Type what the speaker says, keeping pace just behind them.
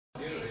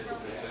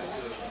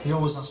He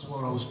always asked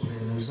what I was playing,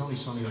 and it was the only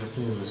song he ever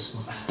played with us.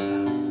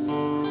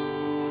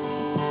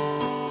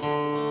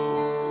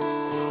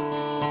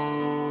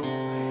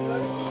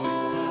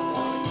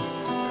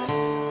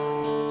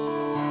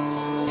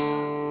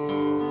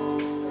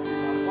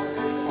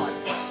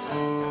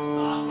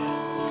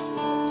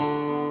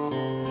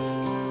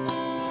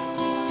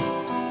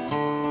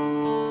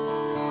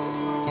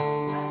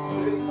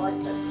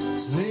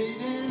 It's late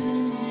in the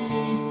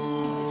evening,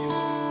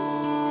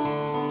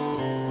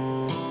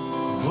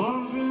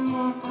 wondering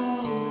what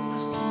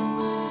clothes to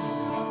wear.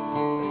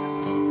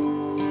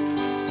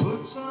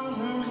 Puts on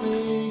her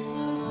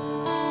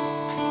makeup,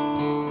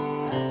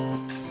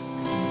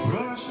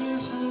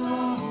 brushes her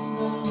long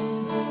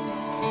hair,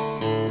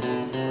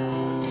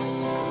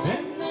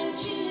 and then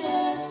she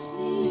asks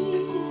me,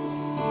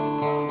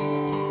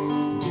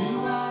 do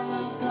I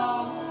look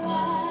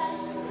alright?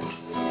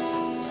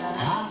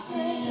 I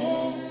say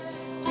yes.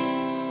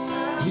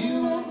 You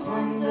look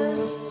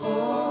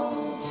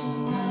wonderful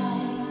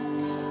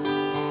tonight.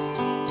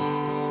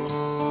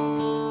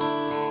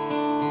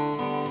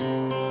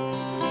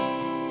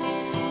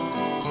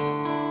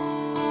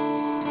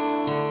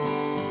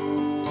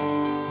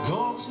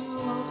 Go to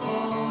a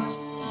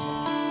party,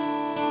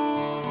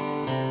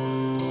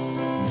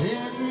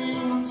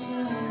 everyone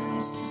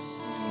turns to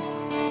see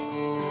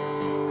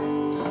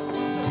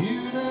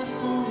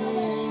beautiful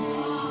lady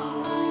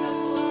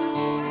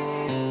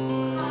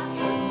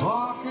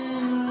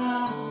walking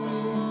around with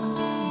me.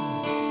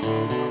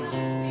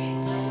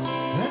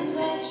 And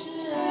then she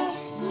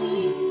asks me,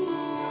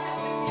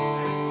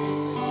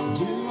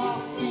 do I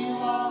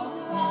feel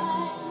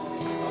alright?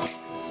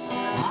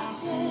 I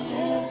say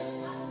yes,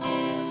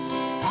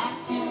 I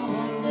feel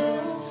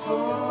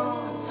wonderful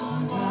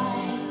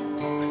tonight.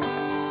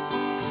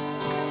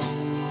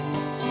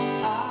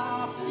 I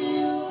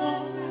feel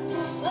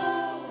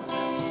wonderful,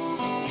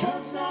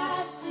 'cause I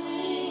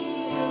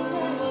see the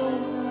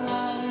love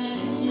light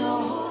in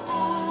your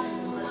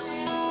eyes,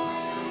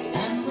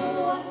 and the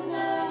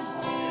wonder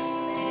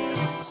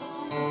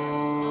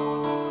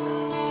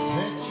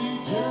that you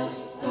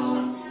just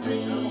don't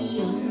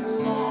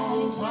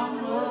realize how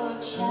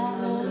much I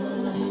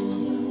love you.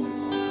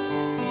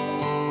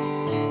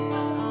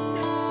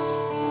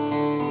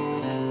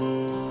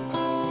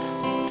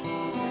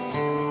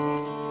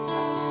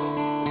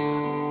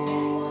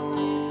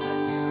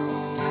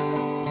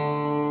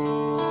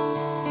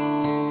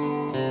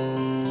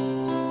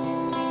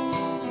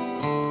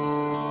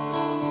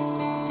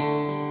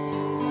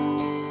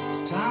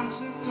 It's time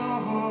to go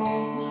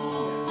home.